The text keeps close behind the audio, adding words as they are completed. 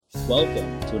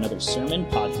Welcome to another sermon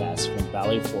podcast from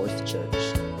Valley Fourth Church.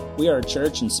 We are a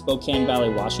church in Spokane Valley,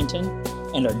 Washington,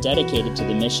 and are dedicated to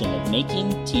the mission of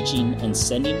making, teaching, and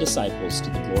sending disciples to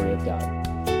the glory of God.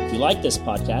 If you like this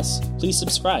podcast, please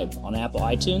subscribe on Apple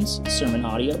iTunes, Sermon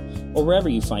Audio, or wherever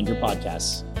you find your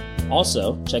podcasts.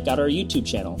 Also, check out our YouTube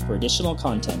channel for additional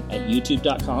content at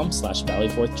youtube.com/Valley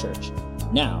Fourth Church.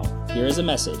 Now, here is a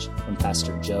message from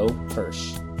Pastor Joe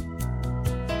Hirsch.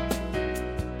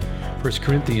 1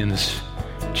 Corinthians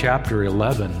chapter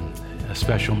 11, a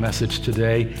special message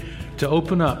today to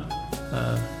open up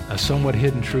a somewhat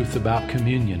hidden truth about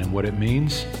communion and what it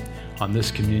means on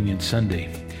this Communion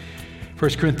Sunday.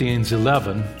 1 Corinthians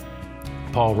 11,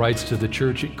 Paul writes to the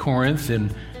church at Corinth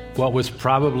in what was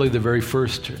probably the very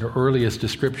first or earliest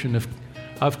description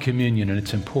of communion and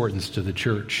its importance to the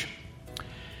church.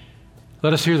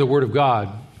 Let us hear the word of God.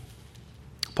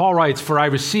 Paul writes, "For I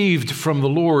received from the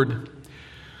Lord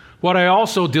what I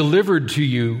also delivered to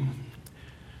you,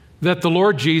 that the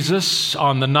Lord Jesus,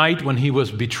 on the night when he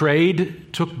was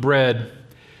betrayed, took bread.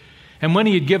 And when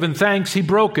he had given thanks, he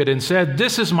broke it and said,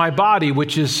 'This is my body,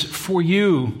 which is for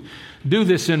you. Do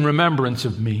this in remembrance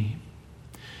of me.'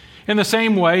 In the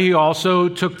same way, he also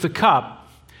took the cup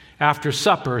after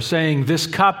supper, saying, 'This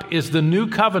cup is the new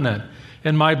covenant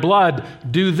in my blood.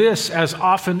 Do this as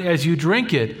often as you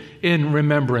drink it in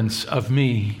remembrance of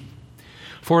me.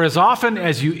 For as often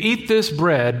as you eat this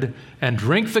bread and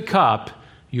drink the cup,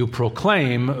 you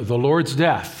proclaim the Lord's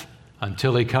death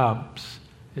until he comes.'"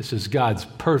 This is God's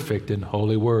perfect and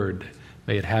holy word.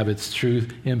 May it have its true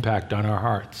impact on our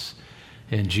hearts.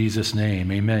 In Jesus'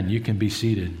 name, amen. You can be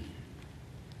seated.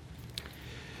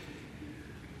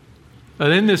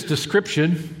 In this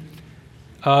description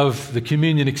of the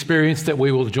communion experience that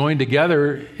we will join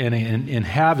together in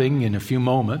having in a few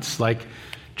moments, like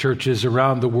churches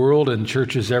around the world and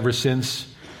churches ever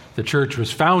since the church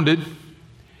was founded,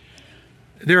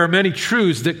 there are many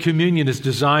truths that communion is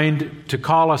designed to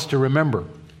call us to remember.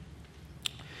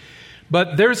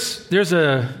 But there's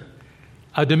a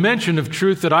dimension of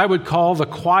truth that I would call the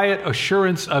quiet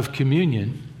assurance of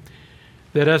communion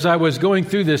that, as I was going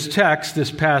through this text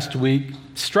this past week,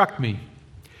 struck me.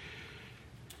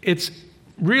 It's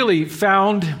really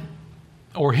found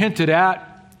or hinted at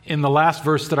in the last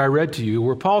verse that I read to you,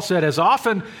 where Paul said, "As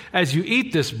often as you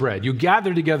eat this bread, you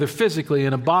gather together physically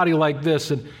in a body like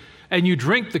this, and you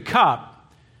drink the cup,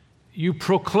 you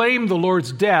proclaim the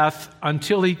Lord's death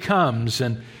until he comes."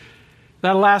 And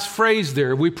that last phrase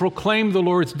there, we proclaim the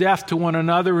Lord's death to one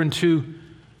another and to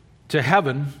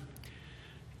heaven.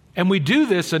 And we do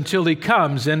this until he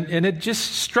comes. And it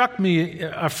just struck me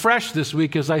afresh this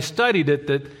week as I studied it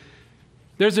that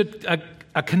there's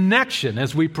a connection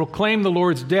as we proclaim the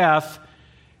Lord's death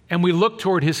and we look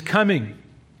toward his coming.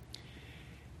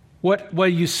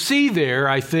 What you see there,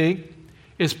 I think,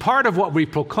 is part of what we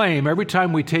proclaim every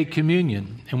time we take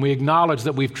communion and we acknowledge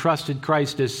that we've trusted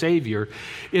Christ as Savior,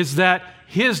 is that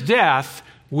his death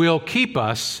will keep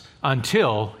us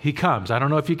until he comes. I don't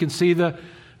know if you can see the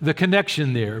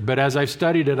connection there, but as I've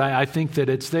studied it, I think that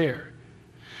it's there.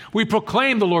 We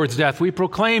proclaim the Lord's death. We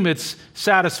proclaim its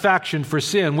satisfaction for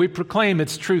sin. We proclaim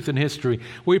its truth in history.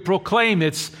 We proclaim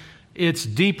its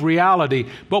deep reality.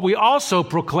 But we also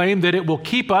proclaim that it will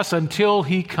keep us until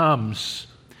he comes.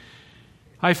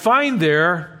 I find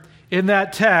there in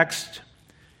that text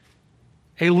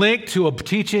a link to a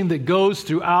teaching that goes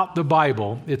throughout the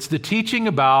Bible. It's the teaching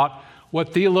about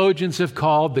what theologians have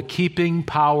called the keeping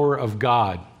power of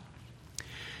God.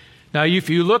 Now, if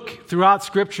you look throughout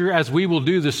Scripture, as we will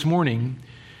do this morning,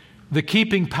 the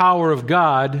keeping power of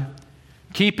God,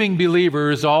 keeping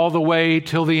believers all the way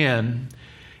till the end,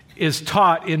 is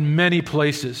taught in many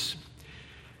places.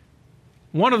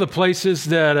 One of the places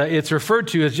that it's referred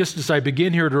to, is just as I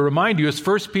begin here to remind you, is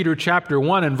 1 Peter chapter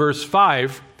 1 and verse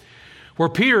 5, where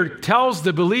Peter tells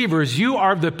the believers, "You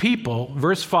are the people,"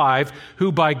 verse 5,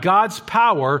 "who by God's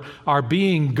power are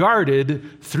being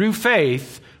guarded through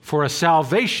faith for a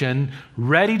salvation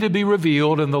ready to be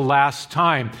revealed in the last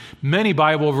time." Many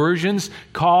Bible versions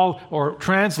call or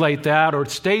translate that or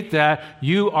state that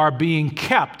you are being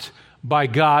kept by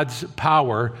God's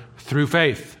power through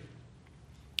faith.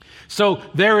 So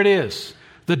there it is,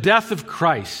 the death of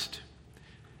Christ.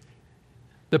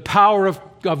 The power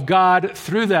of God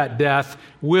through that death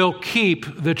will keep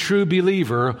the true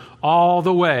believer all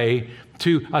the way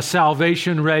to a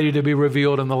salvation ready to be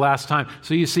revealed in the last time.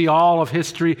 So you see all of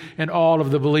history and all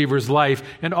of the believer's life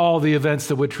and all the events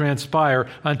that would transpire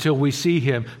until we see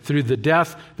him through the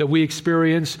death that we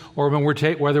experience, or when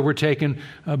whether we're taken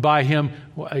by him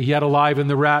yet alive in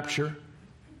the rapture.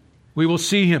 We will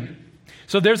see him.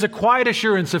 So there's a quiet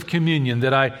assurance of communion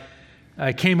that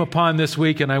I came upon this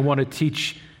week, and I want to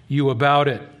teach you about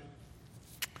it.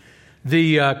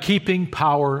 The keeping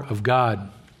power of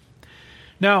God.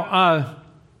 Now,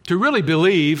 to really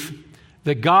believe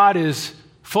that God is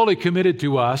fully committed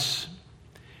to us,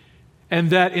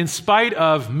 and that in spite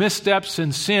of missteps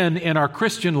and sin in our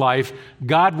Christian life,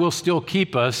 God will still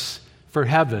keep us for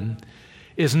heaven,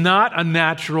 is not a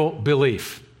natural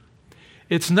belief.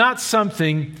 It's not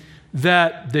something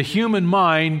that the human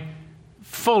mind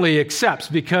fully accepts,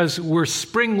 because we're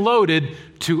spring-loaded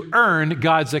to earn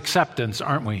God's acceptance,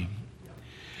 aren't we?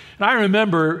 And I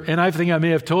remember, and I think I may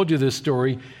have told you this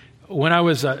story, when I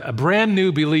was a brand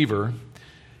new believer,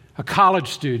 a college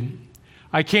student,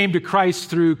 I came to Christ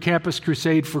through Campus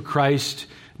Crusade for Christ,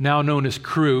 now known as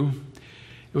Cru.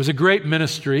 It was a great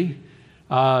ministry,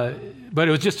 but it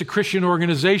was just a Christian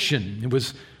organization. It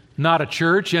was not a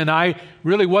church, and I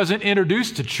really wasn't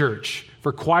introduced to church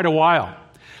for quite a while.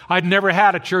 I'd never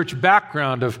had a church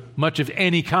background of much of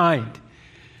any kind.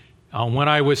 When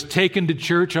I was taken to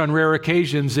church on rare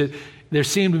occasions, there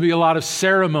seemed to be a lot of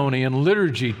ceremony and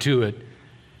liturgy to it.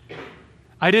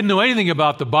 I didn't know anything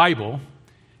about the Bible,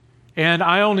 and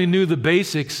I only knew the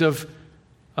basics of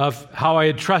how I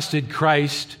had trusted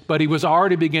Christ, but He was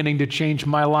already beginning to change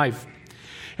my life.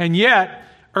 And yet,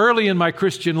 early in my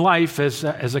Christian life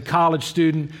as a college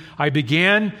student, I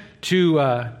began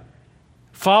to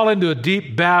fall into a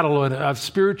deep battle of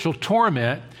spiritual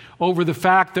torment over the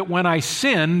fact that when I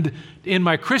sinned in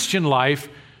my Christian life,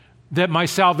 that my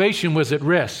salvation was at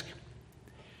risk.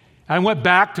 I went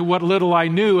back to what little I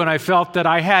knew, and I felt that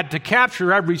I had to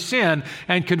capture every sin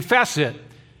and confess it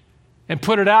and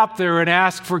put it out there and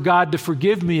ask for God to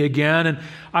forgive me again. And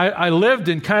I lived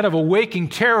in kind of a waking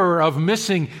terror of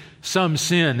missing some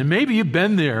sin. And maybe you've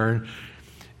been there.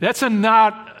 It's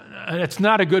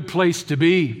not a good place to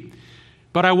be.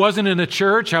 But I wasn't in a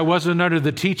church. I wasn't under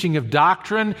the teaching of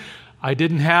doctrine. I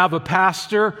didn't have a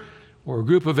pastor or a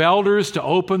group of elders to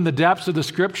open the depths of the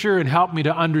Scripture and help me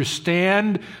to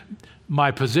understand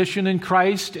my position in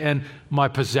Christ and my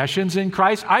possessions in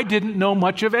Christ. I didn't know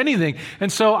much of anything.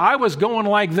 And so I was going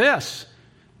like this.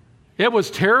 It was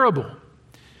terrible.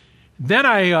 Then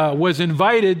I was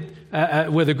invited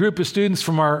with a group of students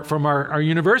from our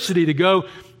university to go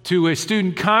to a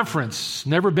student conference.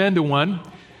 Never been to one.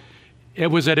 It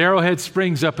was at Arrowhead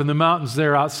Springs up in the mountains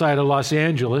there outside of Los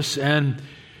Angeles. And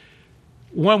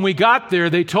when we got there,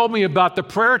 they told me about the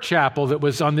prayer chapel that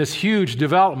was on this huge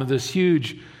development, this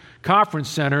huge conference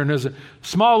center. And there's a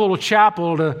small little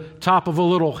chapel at the top of a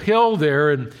little hill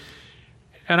there. And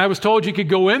I was told you could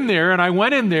go in there. And I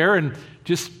went in there and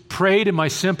just prayed in my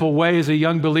simple way as a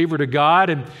young believer to God.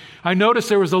 And I noticed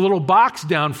there was a little box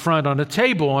down front on a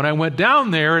table. And I went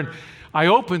down there and I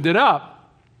opened it up.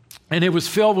 And it was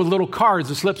filled with little cards,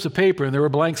 the slips of paper, and there were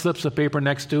blank slips of paper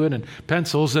next to it and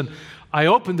pencils. And I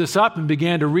opened this up and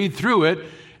began to read through it,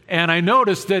 and I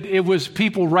noticed that it was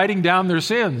people writing down their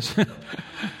sins.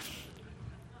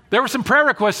 There were some prayer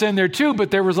requests in there too,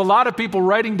 but there was a lot of people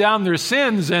writing down their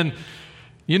sins, and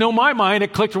my mind,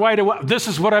 it clicked right away. This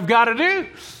is what I've got to do.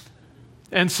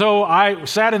 And so I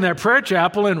sat in that prayer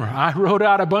chapel and I wrote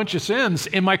out a bunch of sins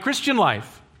in my Christian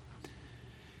life.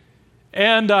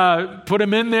 And put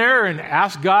them in there and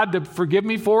asked God to forgive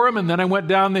me for them. And then I went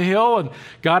down the hill and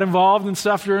got involved in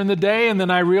stuff during the day. And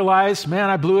then I realized, man,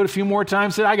 I blew it a few more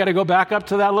times. I got to go back up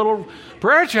to that little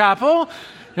prayer chapel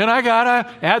and I got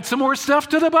to add some more stuff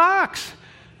to the box.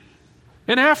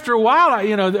 And after a while,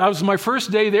 I was my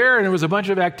first day there and there was a bunch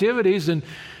of activities and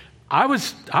I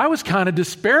was kind of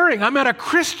despairing. I'm at a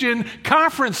Christian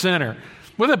conference center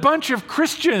with a bunch of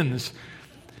Christians.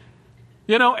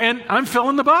 And I'm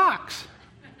filling the box.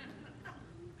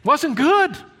 Wasn't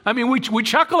good. I mean, we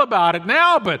chuckle about it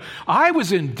now, but I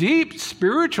was in deep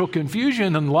spiritual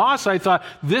confusion and loss. I thought,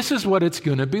 this is what it's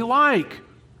going to be like.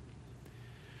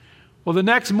 Well, the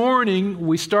next morning,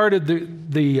 we started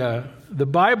the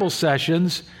Bible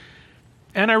sessions,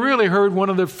 and I really heard one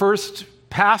of the first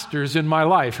pastors in my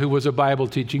life who was a Bible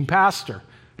teaching pastor.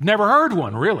 Never heard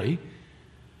one, really.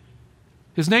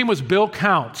 His name was Bill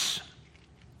Counts.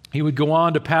 He would go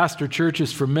on to pastor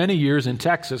churches for many years in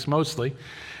Texas, mostly.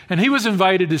 And he was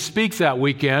invited to speak that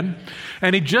weekend.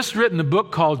 And he'd just written a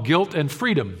book called Guilt and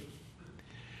Freedom.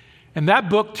 And that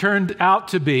book turned out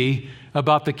to be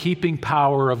about the keeping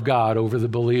power of God over the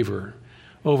believer,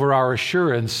 over our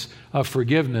assurance of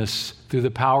forgiveness through the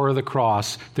power of the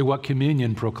cross, through what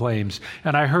communion proclaims.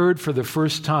 And I heard for the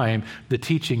first time the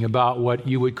teaching about what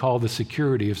you would call the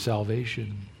security of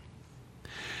salvation.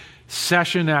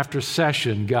 Session after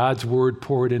session, God's word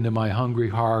poured into my hungry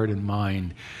heart and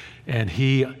mind, and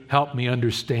He helped me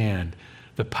understand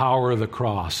The power of the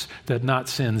cross, that not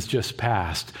sins just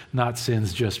past, not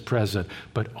sins just present,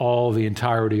 but all the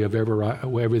entirety of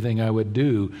everything I would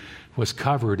do was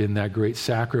covered in that great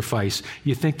sacrifice.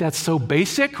 You think that's so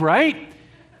basic, right?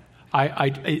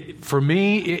 For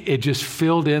me, it just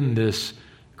filled in this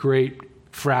great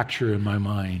fracture in my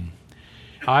mind.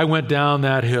 I went down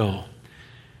that hill,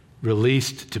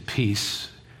 released to peace,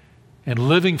 and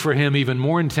living for him even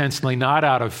more intensely, not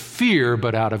out of fear,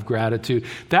 but out of gratitude.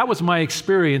 That was my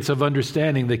experience of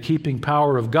understanding the keeping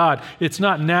power of God. It's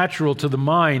not natural to the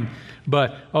mind,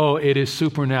 but, it is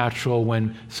supernatural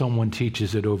when someone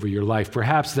teaches it over your life.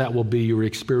 Perhaps that will be your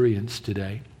experience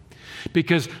today.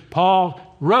 Because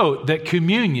Paul wrote that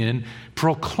communion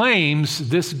proclaims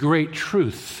this great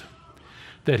truth,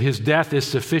 that his death is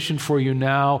sufficient for you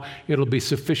now, it'll be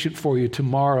sufficient for you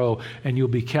tomorrow, and you'll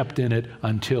be kept in it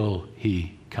until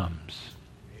he comes.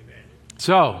 Amen.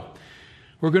 So,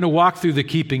 we're going to walk through the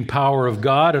keeping power of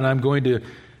God, and I'm going to,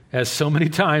 as so many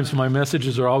times, my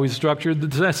messages are always structured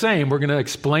the same. We're going to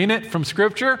explain it from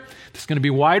Scripture. It's going to be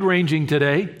wide-ranging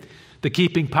today. The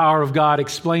keeping power of God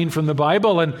explained from the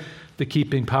Bible, and the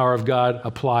keeping power of God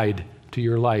applied to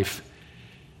your life.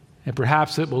 And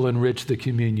perhaps it will enrich the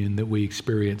communion that we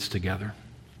experience together.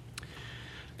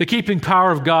 The keeping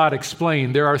power of God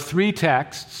explained. There are 3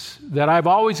 texts that I've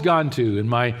always gone to in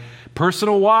my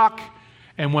personal walk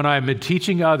and when I'm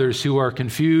teaching others who are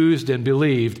confused and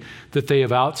believed that they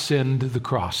have outsinned the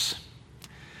cross.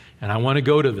 And I want to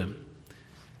go to them.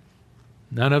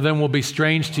 None of them will be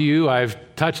strange to you.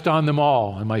 I've touched on them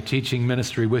all in my teaching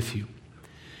ministry with you.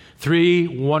 3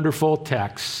 wonderful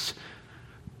texts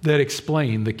that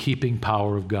explain the keeping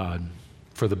power of God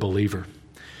for the believer.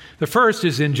 The first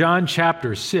is in John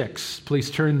chapter 6.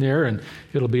 Please turn there and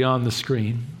it'll be on the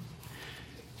screen.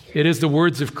 It is the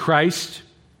words of Christ,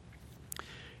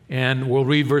 and we'll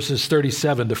read verses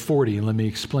 37 to 40, and let me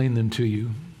explain them to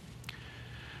you.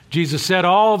 Jesus said,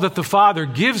 "All that the Father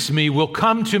gives me will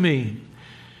come to me,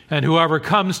 and whoever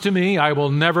comes to me I will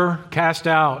never cast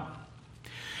out.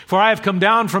 For I have come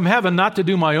down from heaven not to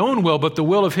do my own will, but the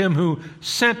will of him who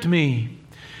sent me.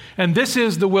 And this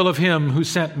is the will of him who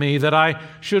sent me, that I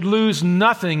should lose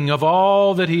nothing of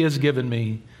all that he has given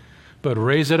me, but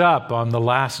raise it up on the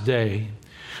last day.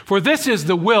 For this is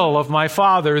the will of my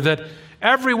Father, that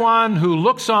everyone who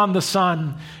looks on the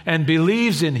Son and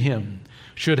believes in him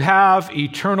should have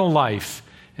eternal life,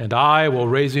 and I will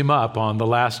raise him up on the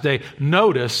last day."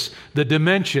 Notice the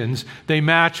dimensions. They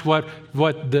match what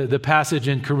the passage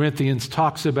in Corinthians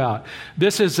talks about.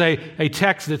 This is a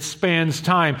text that spans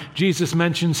time. Jesus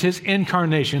mentions his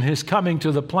incarnation, his coming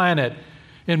to the planet.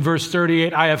 In verse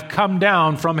 38, "I have come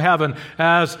down from heaven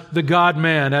as the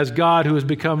God-man, as God who has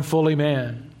become fully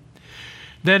man."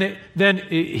 Then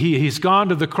he's gone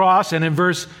to the cross, and in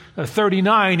verse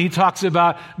 39, he talks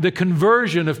about the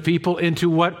conversion of people into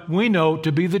what we know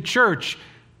to be the church.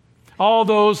 All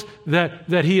those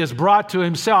that he has brought to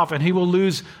himself, and he will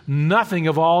lose nothing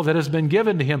of all that has been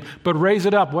given to him, but raise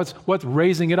it up. What's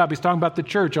raising it up? He's talking about the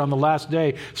church on the last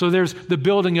day. So there's the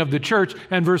building of the church.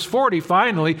 And verse 40,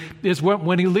 finally, is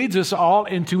when he leads us all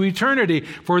into eternity.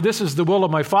 "For this is the will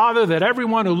of my Father, that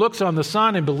everyone who looks on the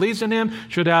Son and believes in him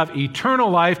should have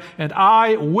eternal life, and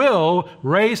I will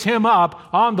raise him up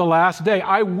on the last day."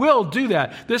 I will do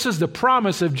that. This is the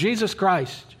promise of Jesus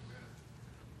Christ.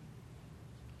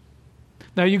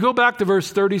 Now, you go back to verse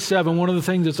 37. One of the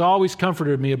things that's always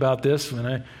comforted me about this, when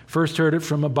I first heard it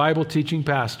from a Bible teaching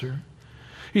pastor,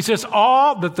 he says,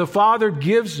 "All that the Father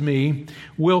gives me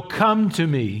will come to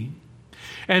me.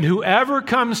 And whoever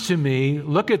comes to me,"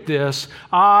 look at this,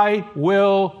 "I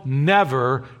will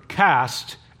never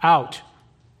cast out."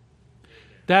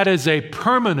 That is a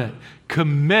permanent,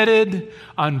 committed,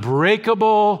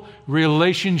 unbreakable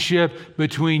relationship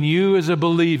between you as a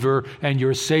believer and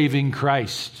your saving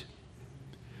Christ.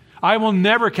 I will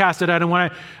never cast it out. And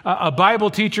when a Bible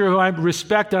teacher who I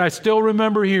respect, and I still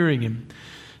remember hearing him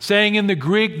saying in the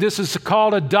Greek, this is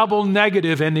called a double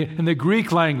negative in the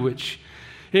Greek language.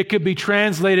 It could be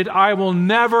translated, "I will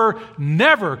never,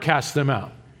 never cast them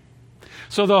out."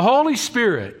 So the Holy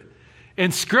Spirit,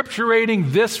 in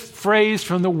scripturating this phrase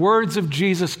from the words of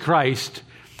Jesus Christ,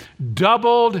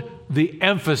 doubled the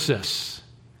emphasis.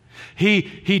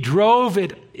 He drove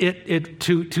it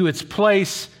to its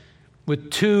place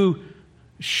with 2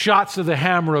 shots of the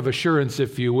hammer of assurance,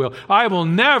 if you will. I will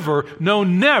never, no,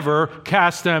 never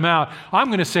cast them out. I'm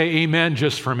going to say amen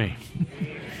just for me.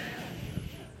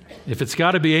 If it's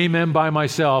got to be amen by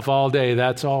myself all day,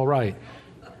 that's all right.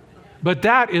 But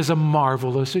that is a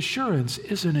marvelous assurance,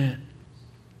 isn't it?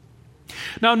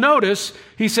 Now notice,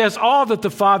 he says, "All that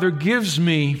the Father gives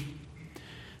me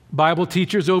Bible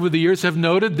teachers over the years have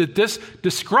noted that this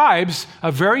describes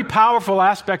a very powerful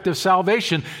aspect of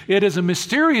salvation. It is a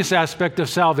mysterious aspect of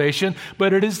salvation,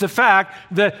 but it is the fact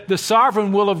that the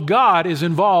sovereign will of God is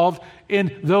involved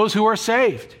in those who are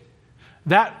saved.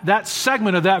 That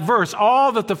segment of that verse,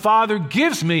 all that the Father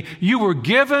gives me, you were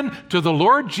given to the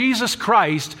Lord Jesus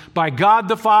Christ by God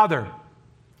the Father.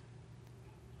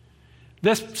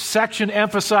 This section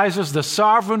emphasizes the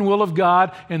sovereign will of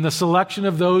God in the selection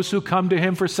of those who come to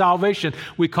Him for salvation.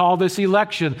 We call this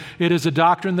election. It is a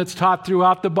doctrine that's taught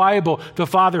throughout the Bible. The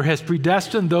Father has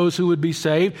predestined those who would be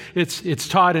saved. It's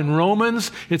taught in Romans.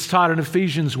 It's taught in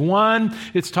Ephesians 1.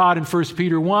 It's taught in 1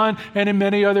 Peter 1 and in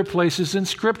many other places in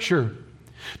Scripture.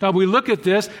 Now we look at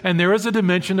this, and there is a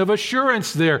dimension of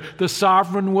assurance there. The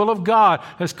sovereign will of God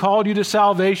has called you to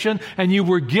salvation, and you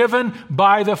were given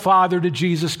by the Father to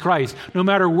Jesus Christ. No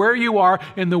matter where you are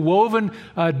in the woven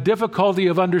difficulty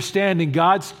of understanding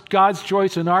God's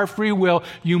choice and our free will,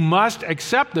 you must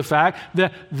accept the fact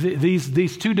that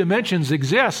these two dimensions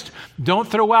exist. Don't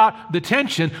throw out the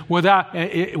tension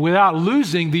without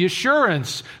losing the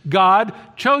assurance. God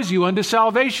chose you unto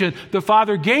salvation. The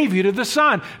Father gave you to the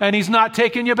Son, and He's not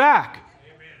taking you back.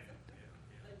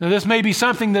 Now, this may be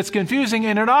something that's confusing,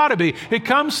 and it ought to be. It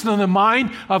comes from the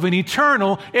mind of an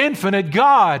eternal, infinite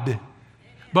God.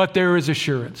 But there is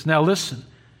assurance. Now listen.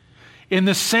 In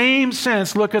the same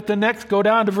sense, look at the next, go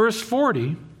down to verse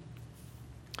 40.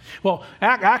 Well,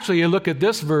 actually, you look at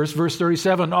this verse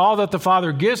 37, all that the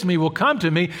Father gives me will come to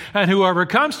me, and whoever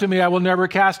comes to me I will never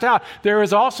cast out. There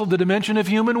is also the dimension of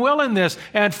human will in this,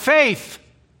 and faith.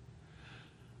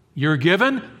 You're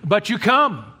given, but you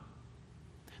come.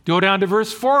 Go down to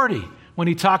verse 40, when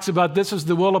he talks about this is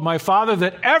the will of my Father,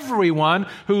 that everyone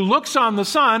who looks on the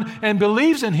Son and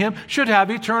believes in Him should have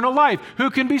eternal life. Who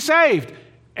can be saved?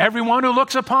 Everyone who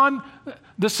looks upon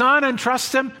the Son and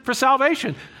trusts Him for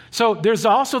salvation. So there's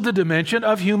also the dimension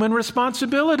of human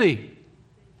responsibility.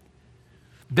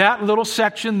 That little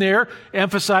section there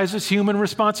emphasizes human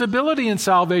responsibility in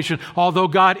salvation. Although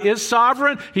God is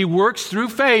sovereign, He works through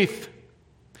faith.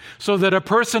 So that a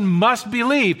person must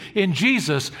believe in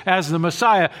Jesus as the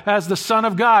Messiah, as the Son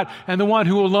of God, and the one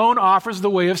who alone offers the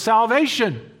way of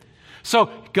salvation. So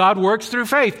God works through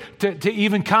faith. To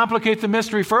even complicate the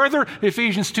mystery further,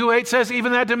 Ephesians 2:8 says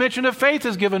even that dimension of faith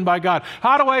is given by God.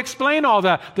 How do I explain all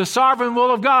that? The sovereign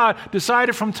will of God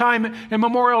decided from time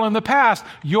immemorial in the past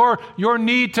your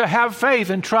need to have faith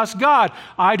and trust God.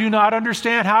 I do not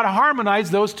understand how to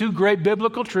harmonize those two great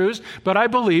biblical truths, but I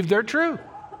believe they're true.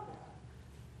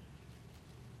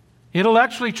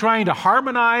 Intellectually trying to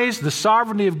harmonize the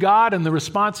sovereignty of God and the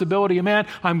responsibility of man,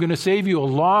 I'm going to save you a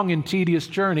long and tedious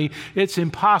journey. It's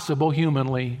impossible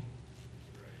humanly.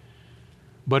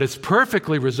 But it's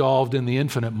perfectly resolved in the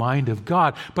infinite mind of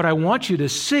God. But I want you to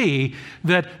see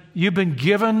that you've been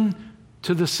given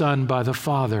to the Son by the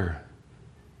Father.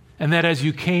 And that as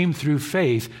you came through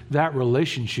faith, that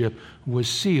relationship was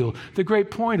sealed. The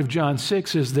great point of John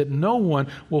 6 is that no one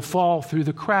will fall through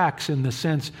the cracks in the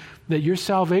sense that your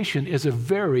salvation is a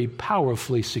very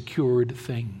powerfully secured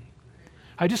thing.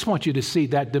 I just want you to see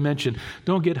that dimension.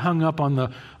 Don't get hung up on the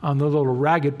little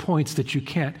ragged points that you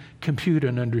can't compute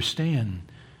and understand.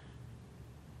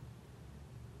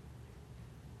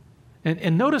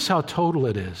 And notice how total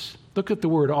it is. Look at the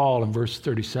word all in verse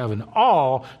 37.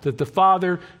 All that the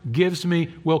Father gives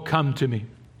me will come to me.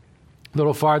 A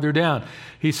little farther down,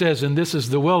 he says, and this is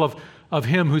the will of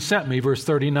Him who sent me, verse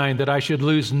 39, that I should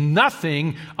lose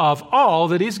nothing of all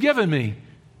that He's given me.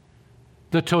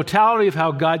 The totality of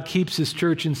how God keeps His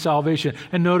church in salvation.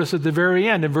 And notice at the very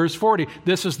end, in verse 40,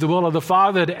 this is the will of the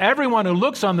Father, that everyone who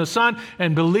looks on the Son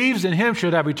and believes in Him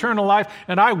should have eternal life,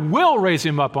 and I will raise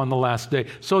him up on the last day.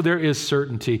 So there is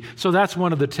certainty. So that's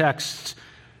one of the texts,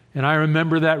 and I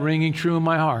remember that ringing true in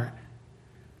my heart.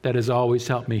 That has always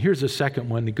helped me. Here's a second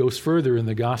one that goes further in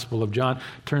the Gospel of John.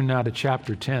 Turn now to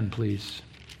chapter 10, please.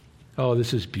 Oh,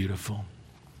 this is beautiful.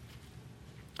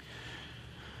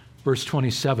 Verse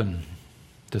 27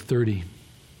 to 30.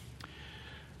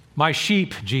 My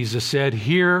sheep, Jesus said,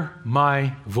 hear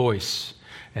my voice,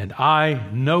 and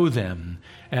I know them,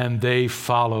 and they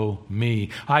follow me.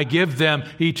 I give them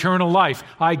eternal life.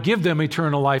 I give them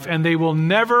eternal life, and they will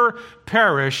never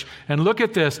perish. And look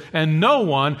at this, and no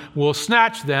one will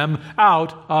snatch them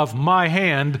out of my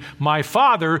hand. My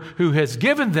Father, who has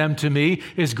given them to me,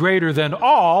 is greater than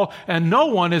all, and no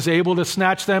one is able to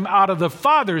snatch them out of the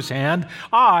Father's hand.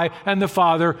 I and the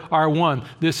Father are one.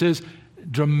 This is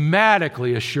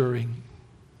dramatically assuring.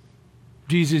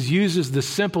 Jesus uses the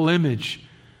simple image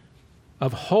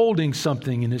of holding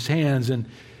something in His hands, and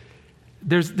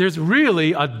there's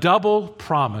really a double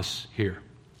promise here.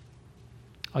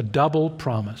 A double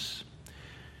promise.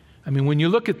 I mean, when you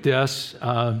look at this,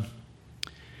 and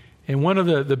one of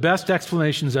the best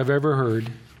explanations I've ever heard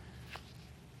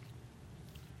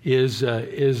is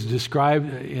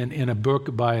described in a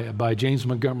book by James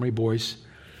Montgomery Boyce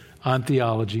on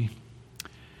theology.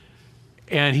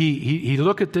 And he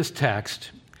looked at this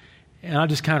text, and I'll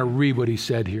just kind of read what he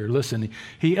said here. Listen,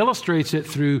 he illustrates it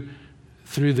through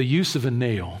the use of a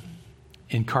nail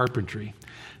in carpentry.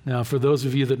 Now, for those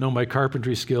of you that know my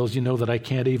carpentry skills, you know that I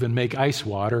can't even make ice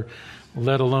water,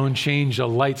 let alone change a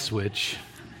light switch.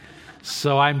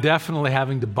 So I'm definitely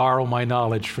having to borrow my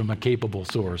knowledge from a capable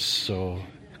source. So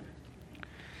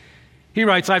he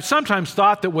writes, I've sometimes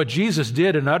thought that what Jesus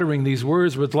did in uttering these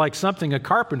words was like something a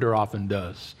carpenter often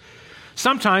does.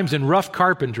 Sometimes in rough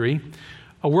carpentry,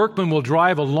 a workman will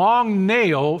drive a long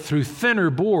nail through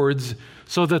thinner boards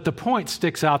so that the point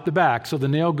sticks out the back. So the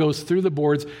nail goes through the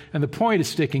boards and the point is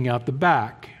sticking out the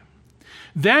back.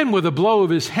 Then with a blow of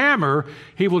his hammer,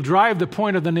 he will drive the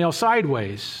point of the nail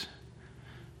sideways.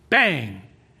 Bang!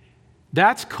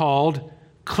 That's called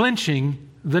clinching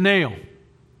the nail.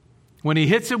 When he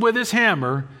hits it with his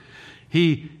hammer,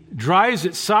 he drives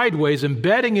it sideways,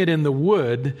 embedding it in the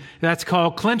wood. That's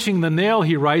called clinching the nail,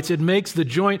 he writes. It makes the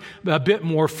joint a bit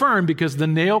more firm because the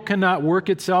nail cannot work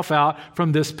itself out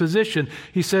from this position.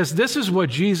 He says this is what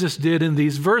Jesus did in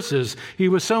these verses. He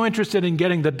was so interested in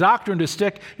getting the doctrine to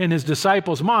stick in his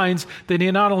disciples' minds that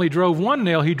he not only drove one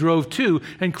nail, he drove two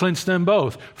and clinched them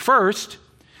both. First,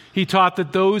 he taught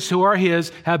that those who are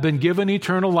his have been given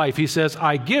eternal life. He says,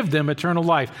 I give them eternal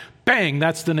life. Bang,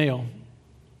 that's the nail.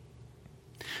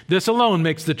 This alone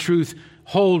makes the truth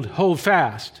hold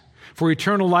fast. For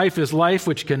eternal life is life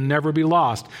which can never be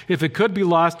lost. If it could be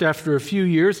lost after a few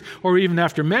years or even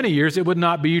after many years, it would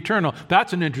not be eternal.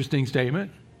 That's an interesting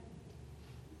statement.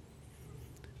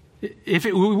 If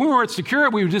we weren't secure,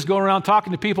 we would just go around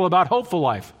talking to people about hopeful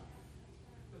life.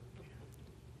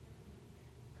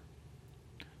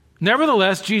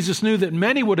 Nevertheless, Jesus knew that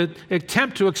many would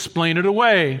attempt to explain it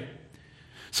away.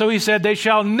 So he said, they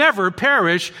shall never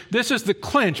perish. This is the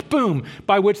clinch, boom,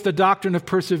 by which the doctrine of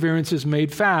perseverance is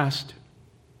made fast.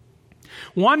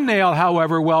 One nail,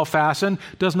 however, well fastened,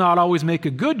 does not always make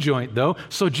a good joint, though.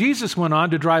 So Jesus went on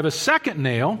to drive a second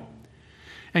nail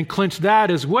and clinch that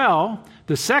as well.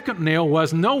 The second nail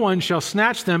was, no one shall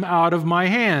snatch them out of my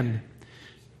hand.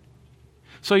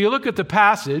 So you look at the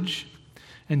passage,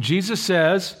 and Jesus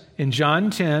says in John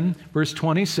 10, verse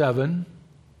 27,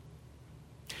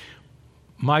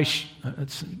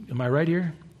 am I right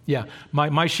here? Yeah.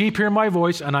 My sheep hear my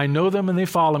voice, and I know them, and they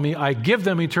follow me. I give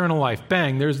them eternal life.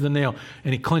 Bang, there's the nail.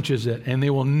 And he clinches it, and they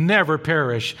will never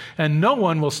perish, and no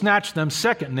one will snatch them,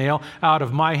 second nail, out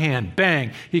of my hand.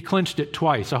 Bang, he clinched it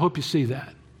twice. I hope you see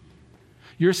that.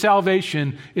 Your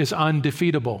salvation is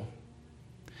undefeatable.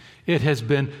 It has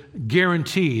been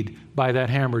guaranteed by that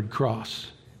hammered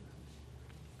cross.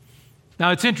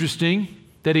 Now, it's interesting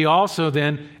that he also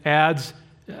then adds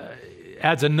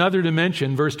another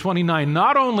dimension, verse 29.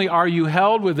 Not only are you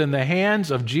held within the hands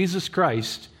of Jesus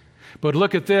Christ, but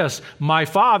look at this. My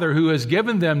Father who has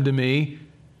given them to me,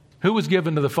 who was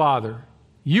given to the Father?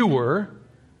 You were,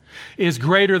 is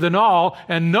greater than all,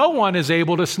 and no one is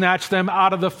able to snatch them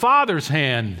out of the Father's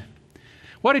hand.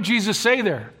 What did Jesus say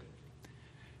there?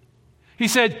 He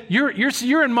said,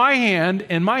 you're in my hand,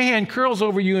 and my hand curls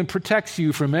over you and protects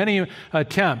you from any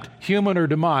attempt, human or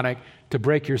demonic, to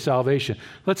break your salvation.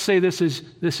 Let's say this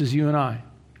is you and I.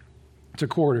 It's a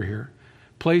quarter here,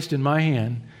 placed in my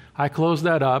hand. I close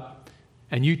that up,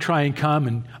 and you try and come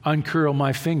and uncurl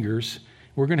my fingers.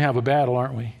 We're going to have a battle,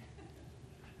 aren't we?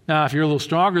 Now, if you're a little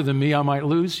stronger than me, I might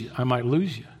lose you.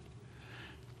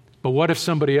 But what if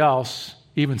somebody else,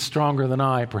 even stronger than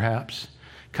I, perhaps,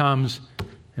 comes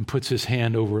and puts his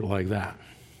hand over it like that?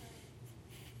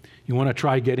 You want to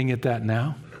try getting at that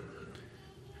now?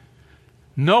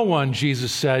 No one,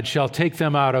 Jesus said, shall take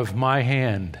them out of my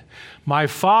hand. My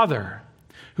Father,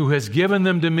 who has given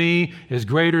them to me, is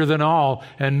greater than all,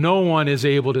 and no one is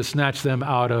able to snatch them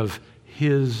out of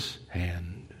his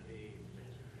hand.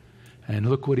 And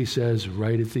look what he says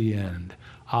right at the end.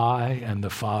 I and the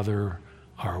Father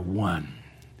are one.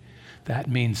 That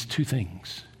means two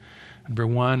things. Number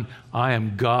one, I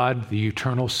am God, the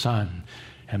eternal Son,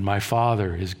 and my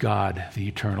Father is God, the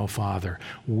eternal Father.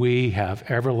 We have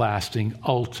everlasting,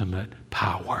 ultimate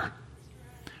power.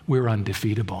 We're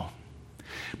undefeatable.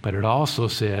 But it also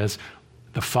says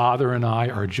the Father and I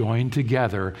are joined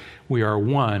together. We are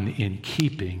one in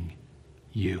keeping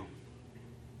you.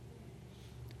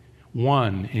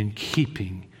 One in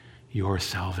keeping your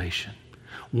salvation.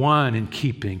 one in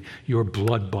keeping your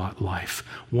blood-bought life,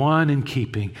 one in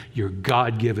keeping your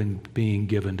God-given being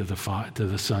given to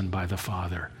the Son by the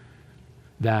Father.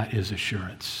 That is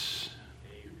assurance.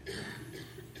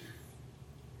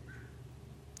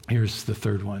 Here's the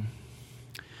third one.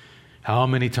 How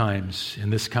many times in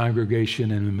this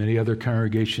congregation and in many other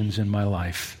congregations in my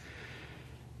life,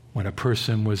 when a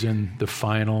person was in the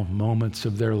final moments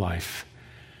of their life,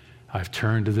 I've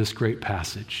turned to this great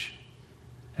passage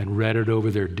and read it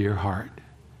over their dear heart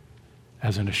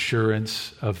as an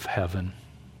assurance of heaven.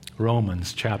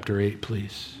 Romans chapter 8,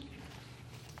 please.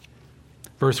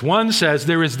 Verse 1 says,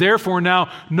 "There is therefore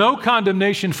now no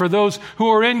condemnation for those who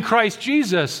are in Christ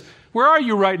Jesus." Where are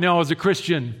you right now as a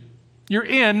Christian? You're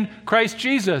in Christ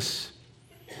Jesus.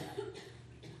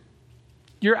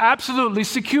 You're absolutely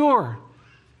secure.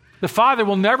 The Father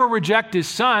will never reject His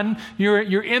Son. You're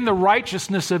in the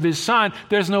righteousness of His Son.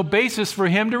 There's no basis for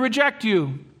Him to reject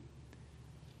you.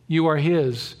 You are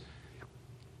His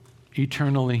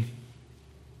eternally.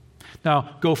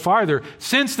 Now, go farther.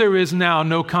 Since there is now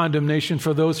no condemnation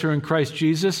for those who are in Christ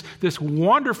Jesus, this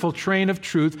wonderful train of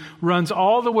truth runs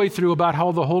all the way through about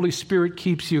how the Holy Spirit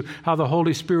keeps you, how the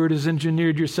Holy Spirit has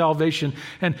engineered your salvation,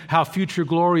 and how future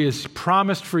glory is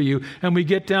promised for you. And we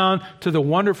get down to the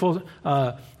wonderful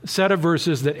set of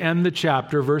verses that end the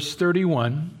chapter, verse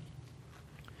 31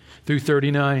 through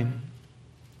 39.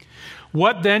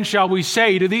 What then shall we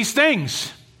say to these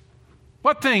things?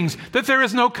 What things? That there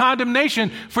is no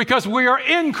condemnation because we are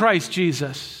in Christ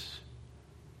Jesus.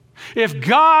 If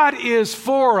God is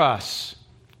for us,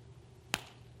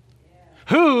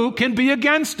 who can be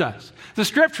against us? The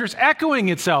Scripture's echoing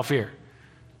itself here.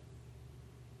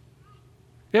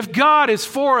 If God is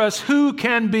for us, who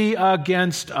can be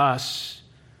against us?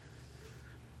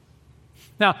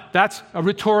 Now, that's a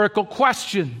rhetorical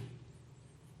question.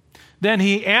 Then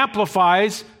he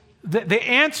amplifies the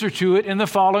answer to it in the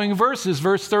following verses.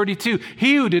 Verse 32,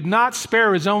 "He who did not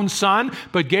spare His own Son,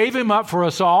 but gave Him up for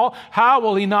us all, how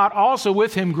will He not also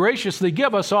with Him graciously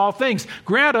give us all things?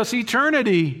 Grant us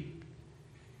eternity."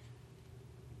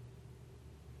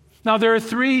 Now, there are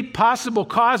three possible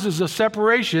causes of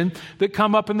separation that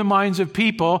come up in the minds of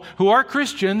people who are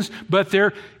Christians, but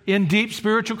they're in deep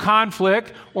spiritual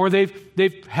conflict, or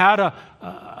they've had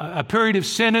a period of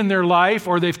sin in their life,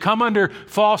 or they've come under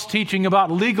false teaching about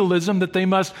legalism that they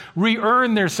must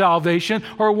re-earn their salvation,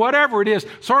 or whatever it is.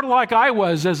 Sort of like I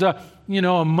was as a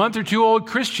month or two old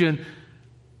Christian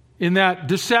in that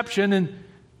deception. And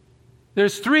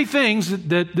there's three things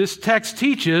that this text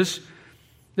teaches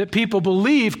that people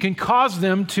believe can cause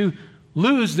them to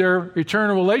lose their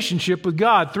eternal relationship with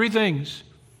God. Three things.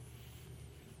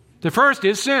 The first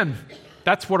is sin.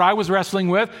 That's what I was wrestling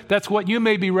with. That's what you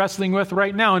may be wrestling with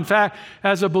right now. In fact,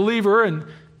 as a believer, and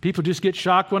people just get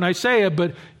shocked when I say it,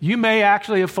 but you may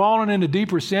actually have fallen into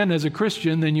deeper sin as a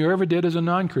Christian than you ever did as a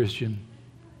non-Christian.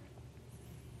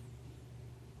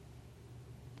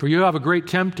 For you have a great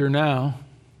tempter now.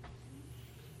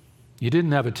 You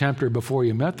didn't have a tempter before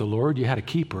you met the Lord. You had a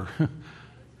keeper.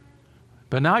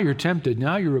 But now you're tempted.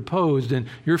 Now you're opposed, and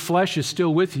your flesh is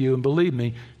still with you. And believe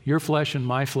me, your flesh and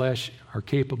my flesh are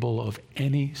capable of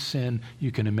any sin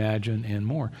you can imagine and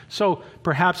more. So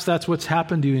perhaps that's what's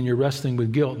happened to you, and you're wrestling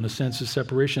with guilt and a sense of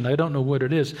separation. I don't know what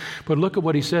it is, but look at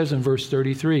what he says in verse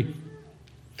 33.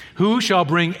 Who shall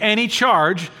bring any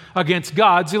charge against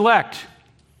God's elect?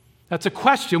 That's a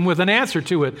question with an answer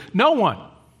to it. No one.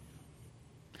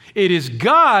 It is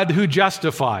God who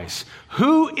justifies.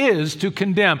 Who is to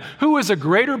condemn? Who is a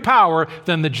greater power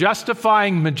than the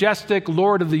justifying, majestic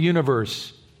Lord of the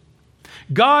universe?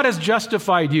 God has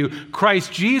justified you.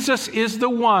 Christ Jesus is the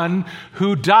one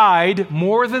who died,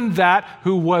 more than that,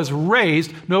 who was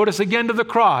raised. Notice again to the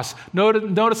cross.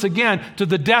 Notice again to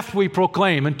the death we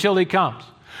proclaim until He comes.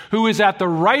 Who is at the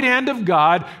right hand of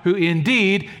God, who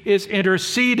indeed is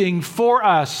interceding for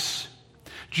us.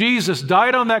 Jesus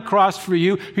died on that cross for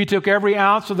you. He took every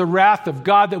ounce of the wrath of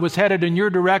God that was headed in your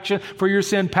direction for your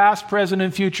sin, past, present,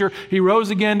 and future. He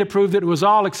rose again to prove that it was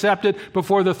all accepted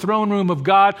before the throne room of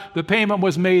God. The payment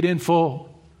was made in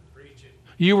full.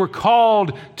 You were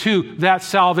called to that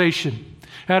salvation.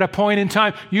 At a point in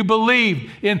time, you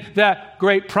believed in that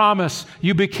great promise.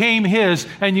 You became His,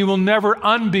 and you will never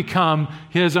unbecome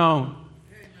His own.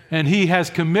 And He has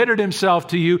committed Himself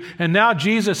to you. And now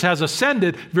Jesus has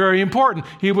ascended. Very important.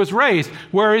 He was raised.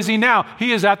 Where is He now?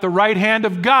 He is at the right hand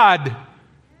of God.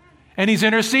 And He's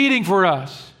interceding for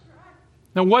us.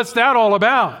 Now, what's that all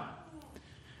about?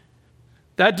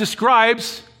 That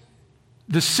describes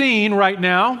the scene right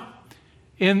now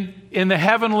in the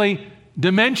heavenly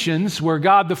dimensions where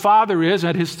God the Father is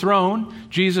at His throne.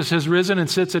 Jesus has risen and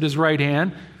sits at His right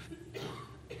hand.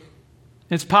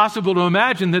 It's possible to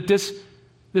imagine that this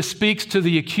speaks to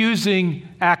the accusing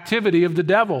activity of the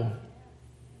devil.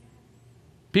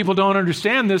 People don't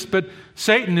understand this, but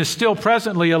Satan is still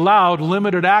presently allowed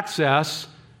limited access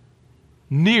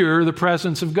near the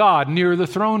presence of God, near the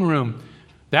throne room.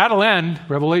 That'll end.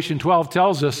 Revelation 12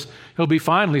 tells us he'll be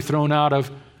finally thrown out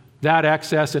of that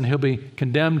access and he'll be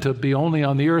condemned to be only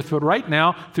on the earth. But right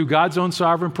now, through God's own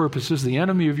sovereign purposes, the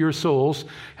enemy of your souls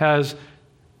has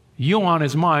you on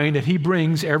his mind, and he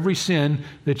brings every sin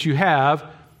that you have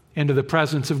into the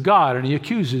presence of God, and he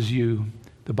accuses you.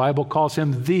 The Bible calls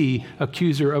him the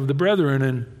accuser of the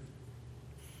brethren.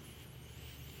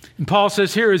 And Paul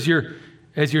says here, as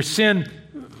your sin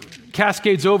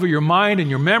cascades over your mind and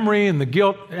your memory, and the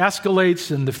guilt escalates,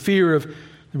 and the fear of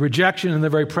the rejection in the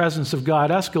very presence of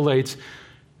God escalates,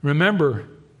 remember,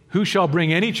 who shall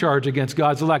bring any charge against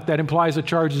God's elect? That implies a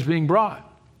charge is being brought.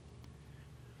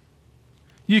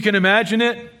 You can imagine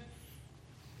it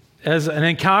as an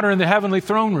encounter in the heavenly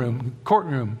throne room,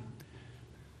 courtroom.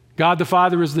 God the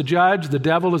Father is the judge, the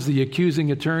devil is the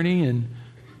accusing attorney, and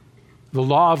the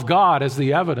law of God as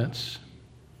the evidence.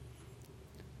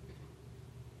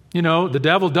 You know, the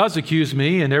devil does accuse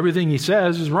me, and everything he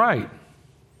says is right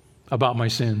about my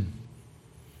sin.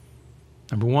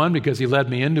 Number one, because he led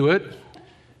me into it.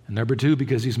 And number two,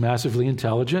 because he's massively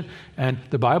intelligent. And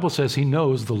the Bible says he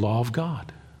knows the law of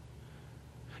God.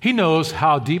 He knows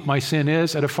how deep my sin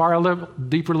is at a far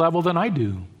deeper level than I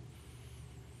do.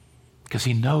 Because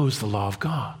he knows the law of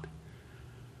God.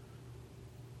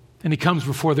 And he comes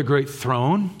before the great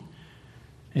throne,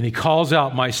 and he calls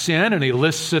out my sin, and he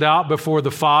lists it out before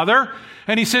the Father,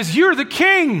 and he says, "You're the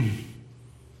king.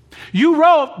 You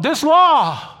wrote this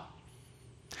law.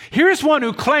 Here's one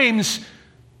who claims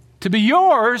to be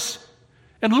yours,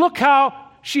 and look how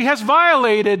she has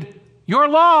violated your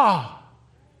law.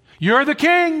 You're the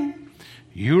king.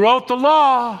 You wrote the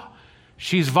law.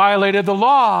 She's violated the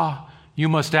law. You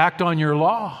must act on your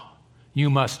law.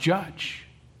 You must judge."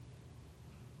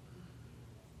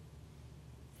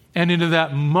 And into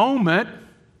that moment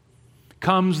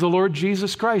comes the Lord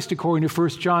Jesus Christ, according to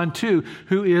 1 John 2,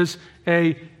 who is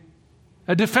a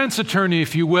defense attorney,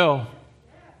 if you will.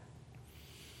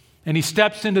 And he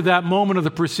steps into that moment of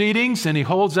the proceedings, and he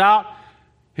holds out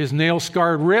his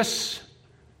nail-scarred wrists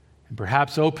and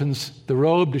perhaps opens the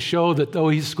robe to show that though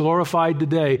he's glorified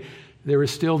today, there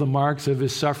is still the marks of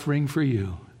his suffering for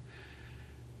you.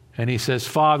 And he says,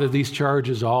 "Father, these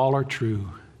charges all are true,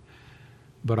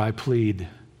 but I plead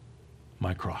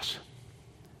my cross,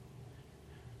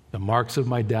 the marks of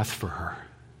my death for her."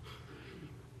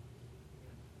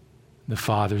 The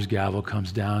Father's gavel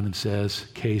comes down and says,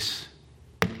 "Case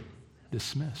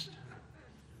dismissed."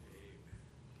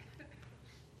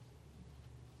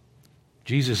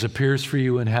 Jesus appears for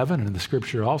you in heaven, and the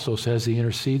Scripture also says he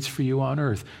intercedes for you on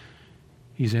earth.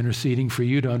 He's interceding for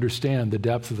you to understand the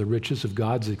depth of the riches of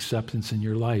God's acceptance in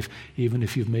your life, even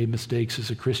if you've made mistakes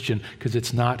as a Christian, because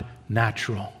it's not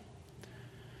natural.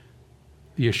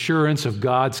 The assurance of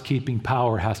God's keeping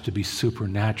power has to be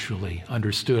supernaturally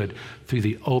understood through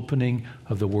the opening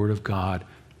of the Word of God.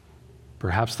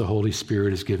 Perhaps the Holy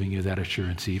Spirit is giving you that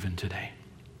assurance even today.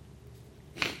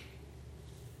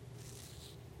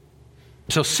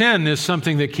 So sin is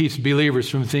something that keeps believers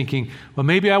from thinking, well,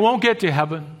 maybe I won't get to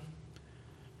heaven.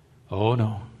 Oh,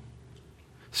 no.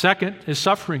 Second is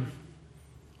suffering.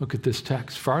 Look at this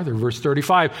text farther, verse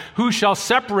 35. "Who shall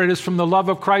separate us from the love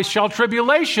of Christ? Shall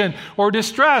tribulation or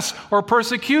distress or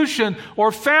persecution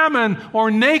or famine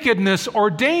or nakedness or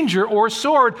danger or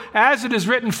sword? As it is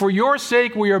written, for your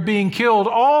sake we are being killed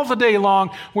all the day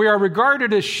long. We are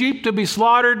regarded as sheep to be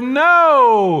slaughtered.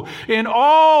 No! In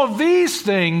all these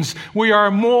things we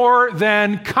are more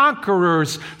than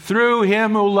conquerors through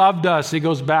him who loved us." He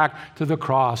goes back to the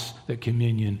cross that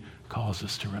communion calls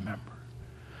us to remember.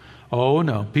 Oh,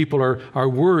 no. People are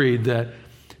worried that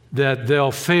they'll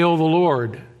fail the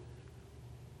Lord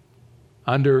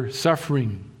under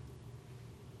suffering,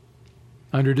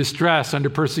 under distress, under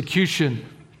persecution.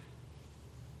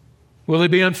 Will they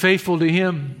be unfaithful to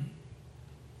him?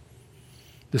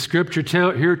 The Scripture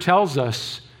here tells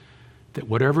us that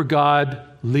whatever God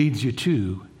leads you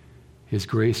to, his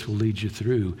grace will lead you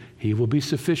through. He will be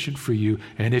sufficient for you.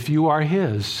 And if you are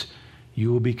his, you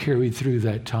will be carried through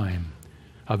that time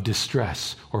of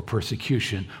distress or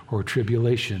persecution or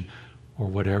tribulation or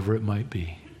whatever it might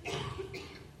be.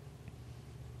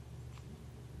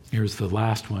 Here's the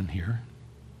last one here.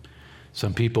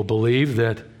 Some people believe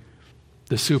that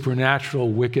the supernatural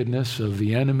wickedness of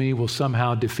the enemy will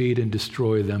somehow defeat and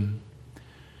destroy them.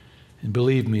 And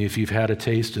believe me, if you've had a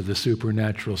taste of the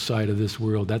supernatural side of this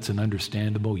world, that's an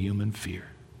understandable human fear.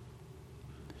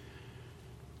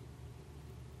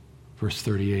 Verse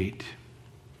 38.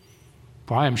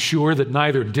 For I am sure that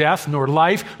neither death, nor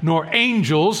life, nor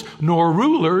angels, nor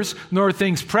rulers, nor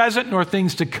things present, nor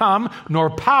things to come, nor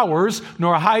powers,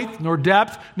 nor height, nor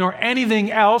depth, nor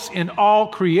anything else in all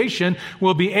creation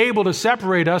will be able to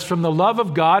separate us from the love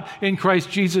of God in Christ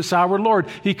Jesus our Lord.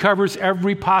 He covers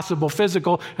every possible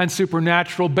physical and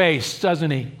supernatural base,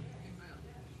 doesn't he?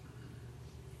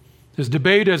 There's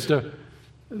debate as to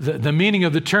the meaning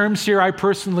of the terms here. I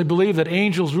personally believe that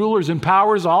angels, rulers, and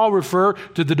powers all refer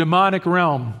to the demonic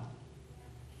realm.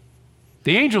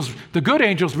 The good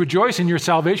angels rejoice in your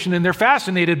salvation, and they're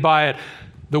fascinated by it.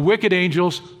 The wicked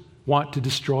angels want to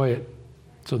destroy it.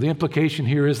 So the implication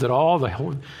here is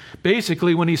that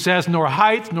basically when he says nor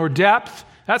height nor depth,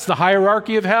 that's the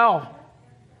hierarchy of hell.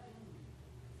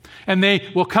 And they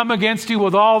will come against you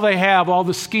with all they have, all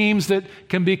the schemes that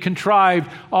can be contrived,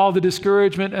 all the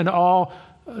discouragement and all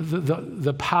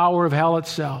the power of hell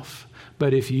itself.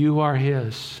 But if you are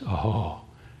his,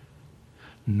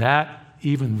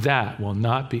 even that will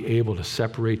not be able to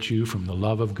separate you from the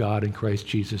love of God in Christ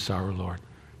Jesus our Lord.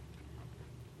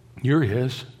 You're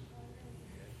his,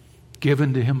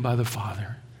 given to him by the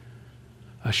Father,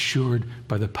 assured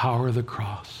by the power of the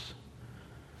cross.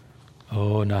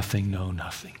 Oh, nothing, no,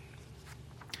 nothing.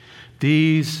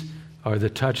 These are the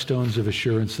touchstones of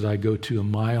assurance that I go to in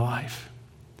my life.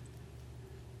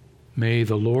 May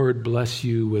the Lord bless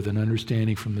you with an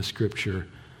understanding from the Scripture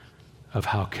of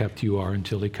how kept you are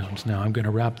until he comes. Now, I'm going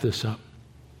to wrap this up.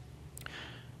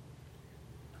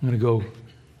 I'm going to go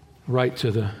right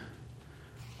to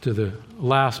the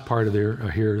last part of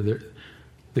here,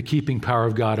 the keeping power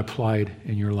of God applied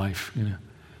in your life. I'm going to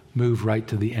move right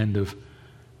to the end of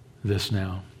this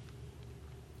now.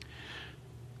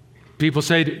 People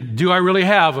say, do I really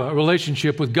have a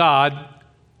relationship with God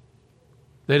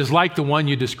that is like the one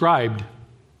you described?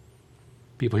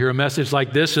 People hear a message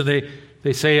like this and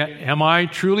they say, am I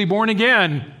truly born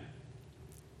again?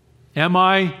 Am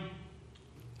I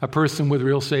a person with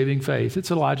real saving faith?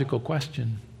 It's a logical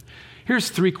question. Here's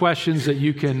 3 questions that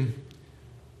you can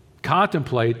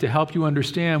contemplate to help you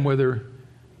understand whether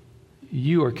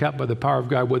you are kept by the power of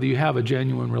God, whether you have a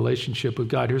genuine relationship with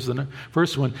God. Here's the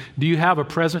first one. Do you have a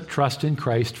present trust in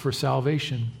Christ for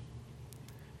salvation?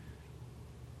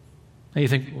 And you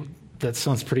think, well, that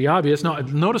sounds pretty obvious. No,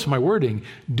 notice my wording.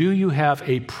 Do you have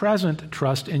a present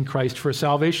trust in Christ for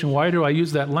salvation? Why do I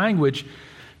use that language?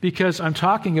 Because I'm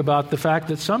talking about the fact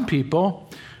that some people,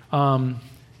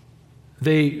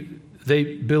 they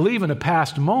believe in a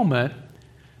past moment,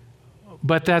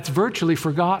 but that's virtually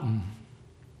forgotten.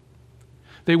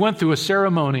 They went through a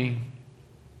ceremony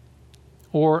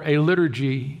or a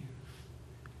liturgy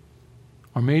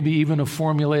or maybe even a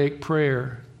formulaic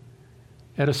prayer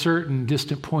at a certain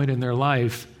distant point in their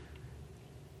life.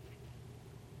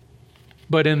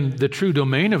 But in the true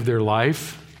domain of their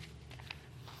life,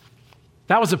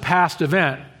 that was a past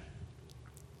event.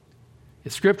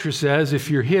 Scripture says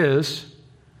if you're his,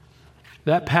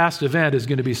 that past event is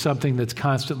going to be something that's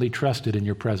constantly trusted in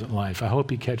your present life. I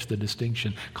hope you catch the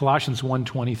distinction. Colossians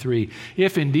 1:23,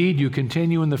 if indeed you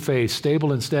continue in the faith,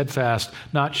 stable and steadfast,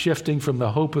 not shifting from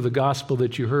the hope of the gospel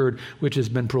that you heard, which has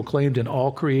been proclaimed in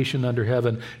all creation under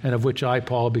heaven, and of which I,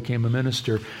 Paul, became a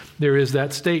minister. There is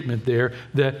that statement there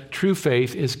that true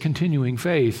faith is continuing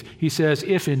faith. He says,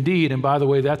 if indeed, and by the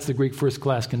way, that's the Greek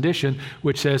first-class condition,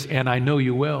 which says, and I know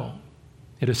you will.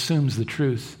 It assumes the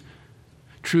truth.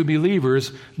 True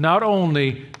believers not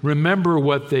only remember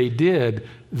what they did,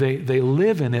 they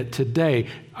live in it today.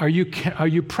 Are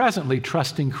you presently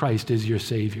trusting Christ as your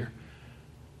Savior?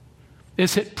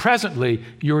 Is it presently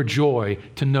your joy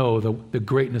to know the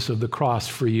greatness of the cross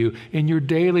for you in your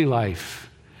daily life?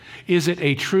 Is it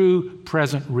a true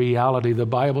present reality? The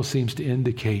Bible seems to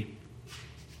indicate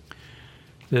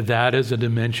that is a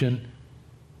dimension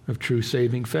of true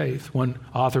saving faith. One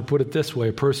author put it this way: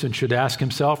 a person should ask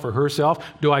himself or herself,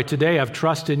 do I today have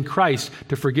trust in Christ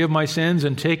to forgive my sins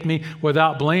and take me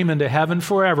without blame into heaven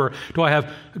forever? Do I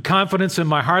have confidence in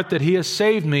my heart that he has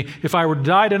saved me? If I were to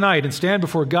die tonight and stand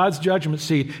before God's judgment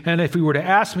seat, and if he were to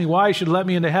ask me why he should let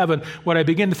me into heaven, would I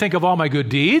begin to think of all my good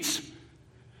deeds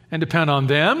and depend on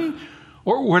them?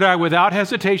 Or would I without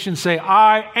hesitation say,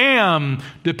 I am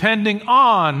depending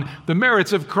on the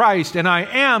merits of Christ, and I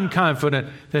am confident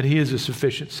that he is a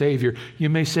sufficient Savior?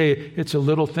 You may say it's a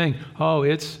little thing. Oh,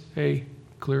 it's a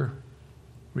clear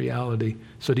reality.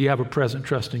 So do you have a present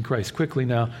trust in Christ? Quickly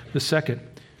now, the second.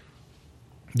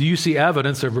 Do you see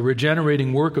evidence of a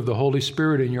regenerating work of the Holy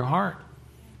Spirit in your heart?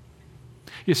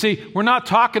 You see, we're not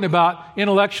talking about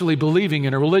intellectually believing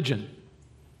in a religion.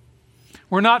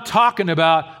 We're not talking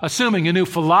about assuming a new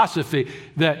philosophy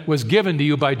that was given to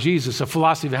you by Jesus, a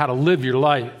philosophy of how to live your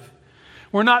life.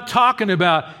 We're not talking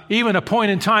about even a point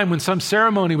in time when some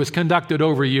ceremony was conducted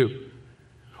over you,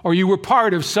 or you were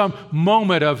part of some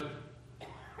moment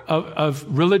of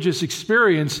religious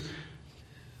experience.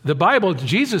 The Bible,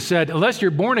 Jesus said, unless you're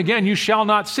born again, you shall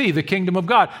not see the kingdom of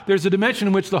God. There's a dimension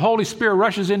in which the Holy Spirit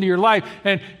rushes into your life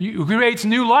and creates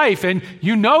new life, and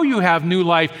you know you have new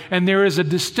life, and there is a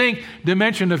distinct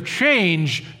dimension of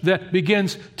change that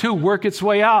begins to work its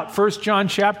way out. 1 John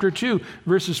chapter 2,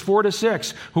 verses 4 to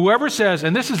 6. Whoever says,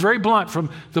 and this is very blunt from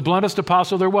the bluntest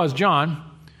apostle there was, John.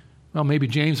 Well, maybe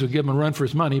James would give him a run for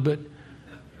his money, but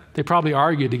they probably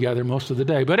argued together most of the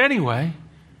day. But anyway,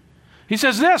 he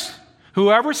says this,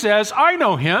 whoever says, I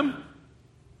know him,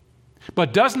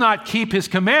 but does not keep his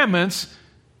commandments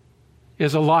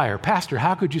is a liar. Pastor,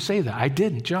 how could you say that? I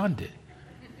didn't. John did.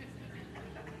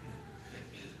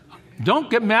 Don't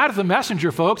get mad at the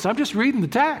messenger, folks. I'm just reading the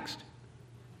text.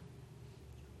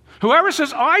 Whoever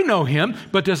says, I know him,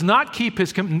 but does not keep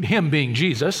him being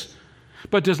Jesus,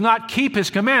 but does not keep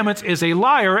his commandments is a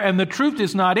liar, and the truth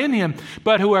is not in him.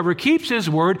 But whoever keeps his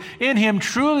word, in him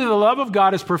truly the love of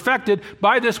God is perfected.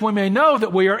 By this we may know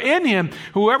that we are in him.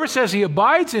 Whoever says he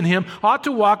abides in him ought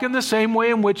to walk in the same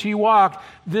way in which he walked.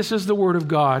 This is the word of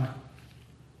God.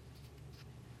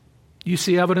 You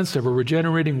see evidence of a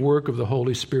regenerating work of the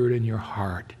Holy Spirit in your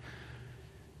heart.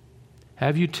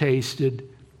 Have you tasted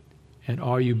and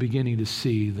are you beginning to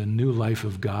see the new life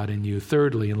of God in you?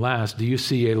 Thirdly and last, do you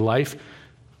see a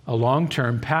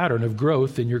long-term pattern of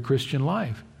growth in your Christian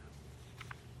life?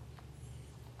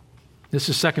 This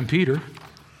is 2 Peter.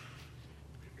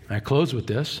 I close with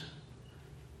this.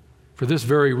 For this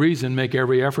very reason, make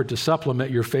every effort to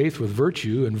supplement your faith with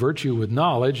virtue, and virtue with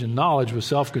knowledge, and knowledge with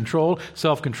self-control,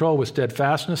 self-control with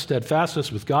steadfastness,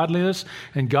 steadfastness with godliness,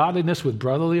 and godliness with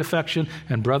brotherly affection,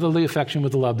 and brotherly affection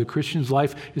with love. The Christian's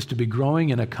life is to be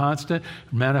growing in a constant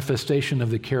manifestation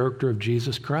of the character of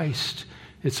Jesus Christ.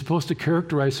 It's supposed to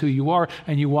characterize who you are,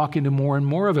 and you walk into more and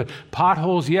more of it.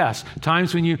 Potholes, yes.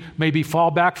 Times when you maybe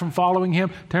fall back from following him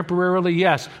temporarily,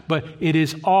 yes. But it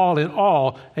is all in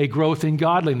all a growth in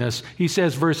godliness. He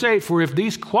says, verse 8, for if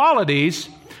these qualities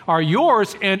are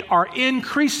yours and are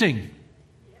increasing,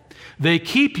 they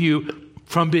keep you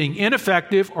from being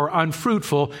ineffective or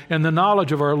unfruitful in the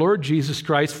knowledge of our Lord Jesus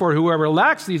Christ. For whoever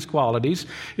lacks these qualities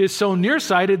is so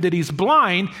nearsighted that he's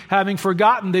blind, having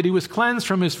forgotten that he was cleansed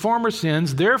from his former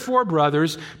sins. Therefore,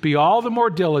 brothers, be all the more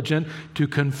diligent to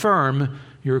confirm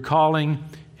your calling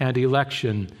and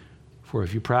election. For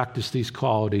if you practice these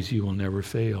qualities, you will never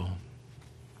fail.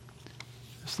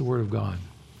 That's the word of God.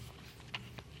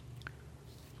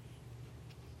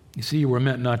 You see, you were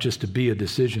meant not just to be a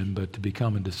decision, but to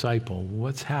become a disciple.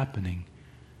 What's happening?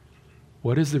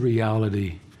 What is the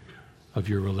reality of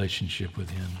your relationship with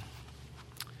him?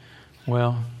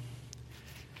 Well,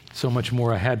 so much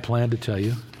more I had planned to tell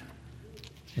you.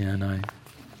 And I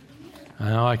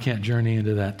know I can't journey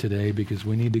into that today because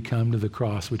we need to come to the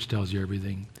cross, which tells you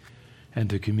everything, and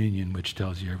to communion, which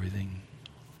tells you everything.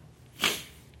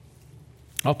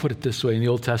 I'll put it this way. In the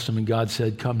Old Testament, God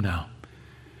said, come now.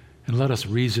 And let us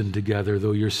reason together.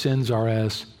 Though your sins are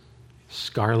as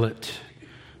scarlet,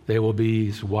 they will be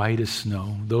as white as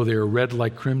snow. Though they are red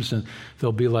like crimson,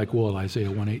 they'll be like wool,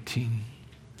 Isaiah 1:18.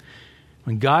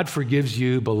 When God forgives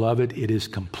you, beloved, it is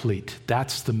complete.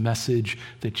 That's the message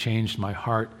that changed my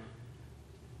heart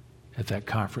at that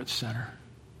conference center.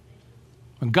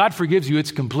 When God forgives you,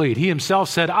 it's complete. He himself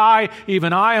said,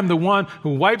 even I am the one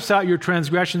who wipes out your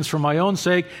transgressions for my own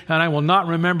sake, and I will not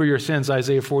remember your sins,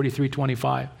 Isaiah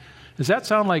 43:25. Does that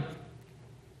sound like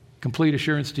complete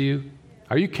assurance to you?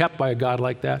 Are you kept by a God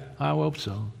like that? I hope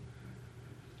so.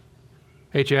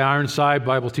 H.A. Ironside,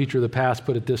 Bible teacher of the past,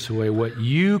 put it this way: what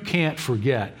you can't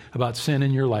forget about sin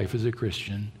in your life as a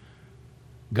Christian,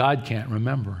 God can't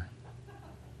remember.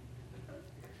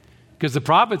 Because the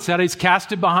prophet said he's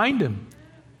cast it behind him.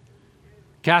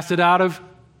 Cast it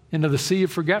into the sea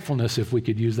of forgetfulness, if we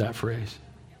could use that phrase.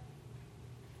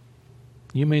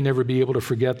 You may never be able to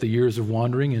forget the years of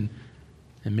wandering and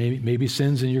maybe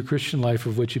sins in your Christian life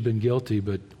of which you've been guilty,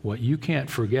 but what you can't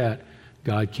forget,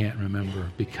 God can't remember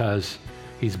because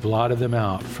he's blotted them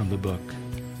out from the book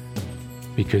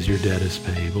because your debt is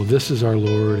paid. Well, this is our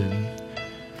Lord, and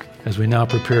as we now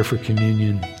prepare for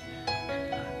communion,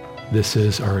 this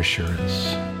is our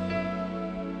assurance.